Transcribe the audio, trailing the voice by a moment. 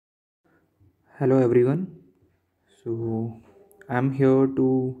Hello everyone. So I'm here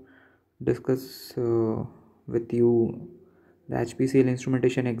to discuss with you the HPCL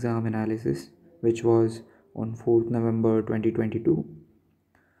Instrumentation exam analysis, which was on 4th November 2022.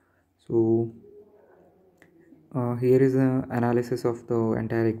 So here is an analysis of the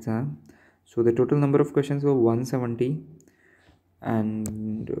entire exam. So the total number of questions were 170,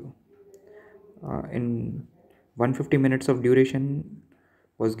 and in 150 minutes of duration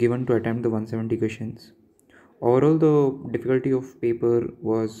was given to attempt the 170 questions. Overall, the difficulty of paper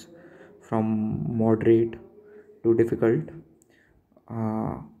was from moderate to difficult.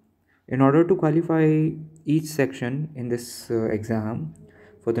 Uh, in order to qualify each section in this exam,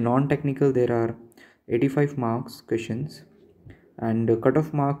 for the non-technical there are 85 marks questions, and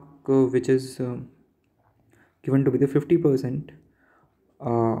cutoff mark which is given to be the 50%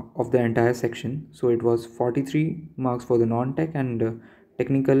 of the entire section. So it was 43 marks for the non-tech and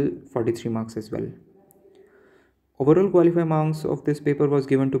technical 43 marks as well. Overall qualify marks of this paper was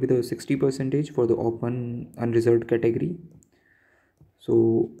given to be the 60 percentage for the open unreserved category,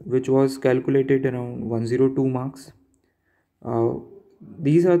 so which was calculated around 102 marks. uh,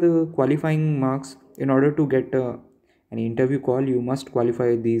 these are the qualifying marks. In order to get an interview call, you must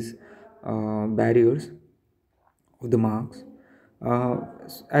qualify these barriers of the marks. uh,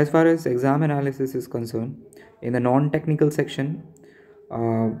 as far as exam analysis is concerned, in the non-technical section,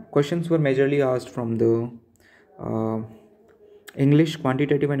 questions were majorly asked from the uh, English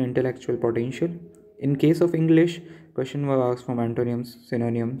quantitative and intellectual potential. In case of English, question were asked from antonyms,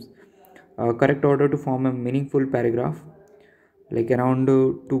 synonyms, correct order to form a meaningful paragraph, like around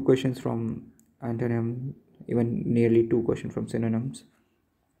two questions from antonym, even nearly two questions from synonyms.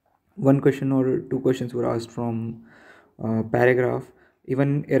 One question or two questions were asked from paragraph.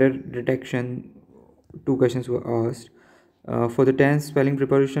 Even error detection, two questions were asked. For the tense, spelling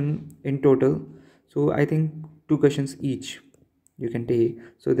preparation in total, so I think two questions each you can take.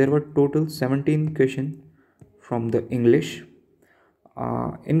 So there were total 17 questions from the English.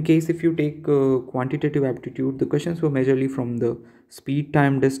 In case if you take quantitative aptitude, the questions were majorly from the speed,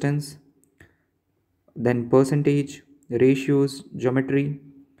 time, distance, then percentage, ratios, geometry.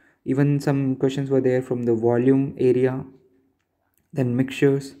 Even some questions were there from the volume, area, then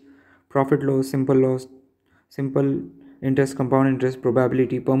mixtures, profit loss, simple interest, compound interest,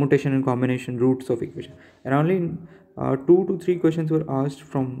 probability, permutation and combination, roots of equation. And only 2 to 3 questions were asked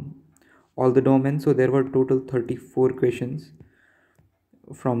from all the domains. So there were total 34 questions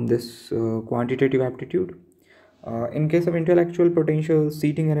from this quantitative aptitude. In case of intellectual potential,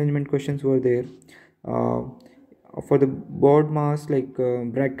 seating arrangement questions were there. Uh, for the board mass, like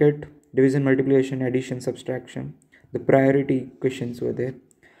bracket, division, multiplication, addition, subtraction, the priority questions were there.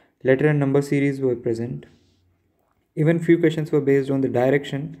 Letter and number series were present. Even few questions were based on the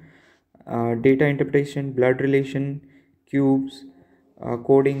direction, data interpretation, blood relation, cubes,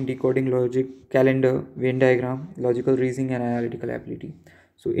 coding, decoding logic, calendar, Venn diagram, logical reasoning, and analytical ability.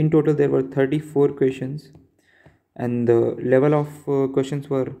 So in total there were 34 questions, and the level of questions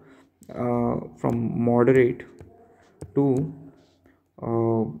were from moderate to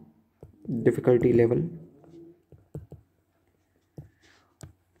uh, difficulty level.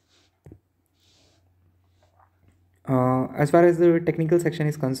 As far as the technical section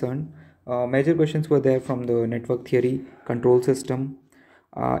is concerned, major questions were there from the network theory, control system.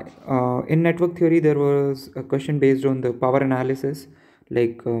 In network theory, there was a question based on the power analysis,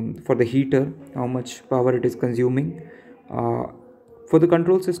 like for the heater, how much power it is consuming. Uh, for the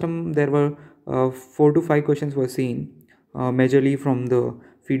control system, there were 4 to 5 questions were seen, majorly from the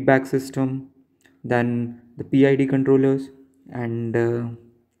feedback system, then the PID controllers, and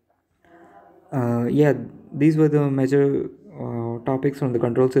yeah, these were the major topics from the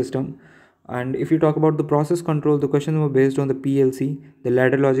control system. And if you talk about the process control, the questions were based on the PLC, the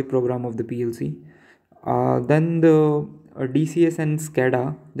ladder logic program of the PLC. Then the DCS and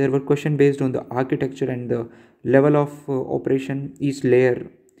SCADA, there were questions based on the architecture and the level of operation, each layer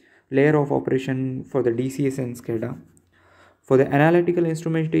of operation for the DCS and SCADA. For the analytical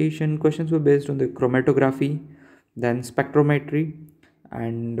instrumentation, questions were based on the chromatography, then spectrometry,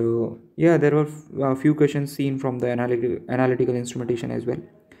 and yeah, there were a few questions seen from the analytical instrumentation as well.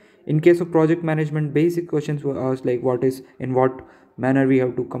 In case of project management, basic questions were asked, like what is in what manner we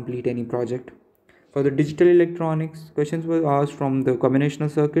have to complete any project. For the digital electronics, questions were asked from the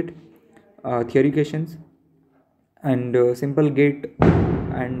combinational circuit, theory questions, and simple gate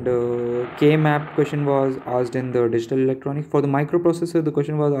and K map question was asked in the digital electronics. For the microprocessor, the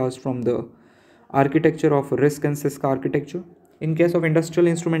question was asked from the architecture of RISC and CISC architecture. In case of industrial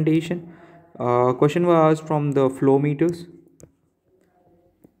instrumentation, question was asked from the flow meters.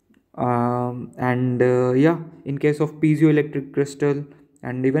 And yeah, in case of piezoelectric crystal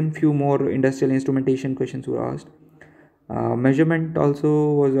and even few more industrial instrumentation questions were asked. Measurement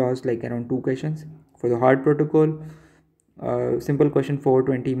also was asked, like around two questions. For the hard protocol, simple question,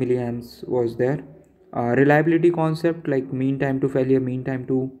 420 milliamps was there. Reliability concept, like mean time to failure, mean time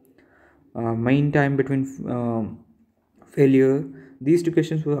between failure. These two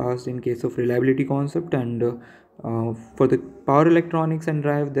questions were asked in case of reliability concept. And for the power electronics and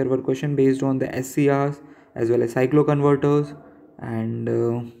drive, there were questions based on the SCRs as well as cycloconverters. And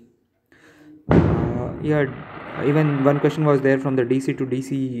yeah, even one question was there from the DC to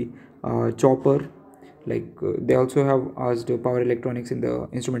DC chopper. Like they also have asked power electronics in the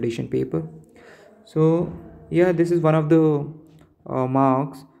instrumentation paper. So yeah, this is one of the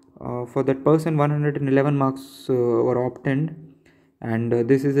marks for that person. 111 marks were obtained. And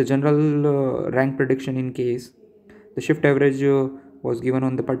this is a general rank prediction in case the shift average was given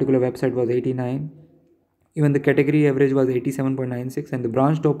on the particular website was 89. Even the category average was 87.96, and the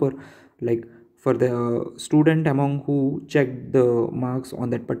branch topper, like for the student among who checked the marks on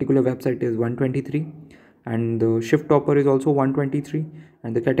that particular website, is 123, and the shift topper is also 123,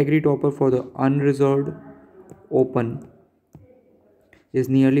 and the category topper for the unreserved open is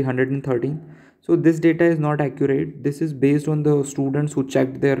nearly 113. So this data is not accurate. This is based on the students who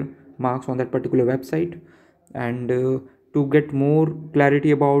checked their marks on that particular website. And to get more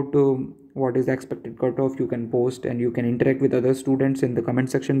clarity about what is the expected cutoff, you can post and you can interact with other students in the comment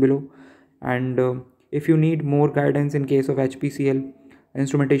section below. And if you need more guidance in case of HPCL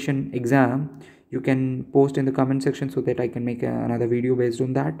instrumentation exam, you can post in the comment section so that I can make another video based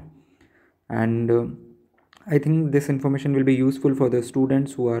on that. And I think this information will be useful for the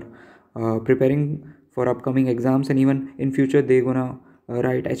students who are preparing for upcoming exams, and even in future they're gonna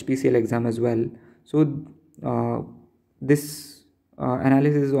write HPCL exam as well. So this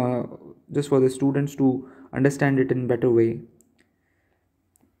analysis is just for the students to understand it in better way.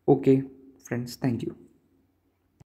 Okay friends, thank you.